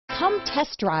Come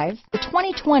test drive the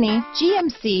 2020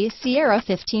 GMC Sierra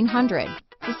 1500.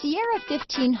 The Sierra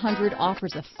 1500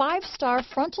 offers a 5-star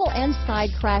frontal and side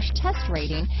crash test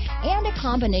rating and a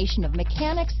combination of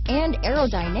mechanics and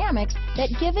aerodynamics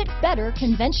that give it better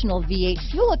conventional V8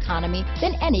 fuel economy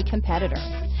than any competitor.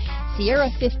 Sierra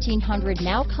 1500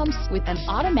 now comes with an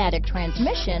automatic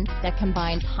transmission that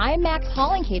combines high max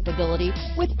hauling capability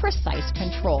with precise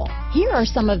control. Here are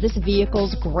some of this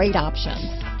vehicle's great options: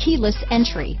 keyless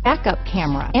entry, backup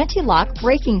camera, anti-lock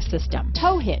braking system,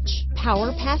 tow hitch,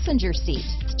 power passenger seat,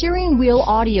 steering wheel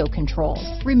audio controls,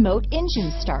 remote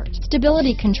engine start,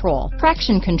 stability control,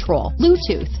 traction control,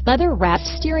 Bluetooth, leather wrapped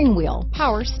steering wheel,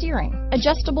 power steering,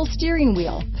 adjustable steering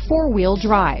wheel, 4-wheel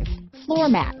drive, floor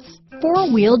mats,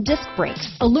 4-wheel disc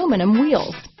brakes, aluminum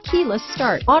wheels, keyless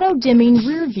start, auto dimming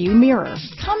rear view mirror.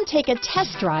 Come take a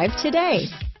test drive today.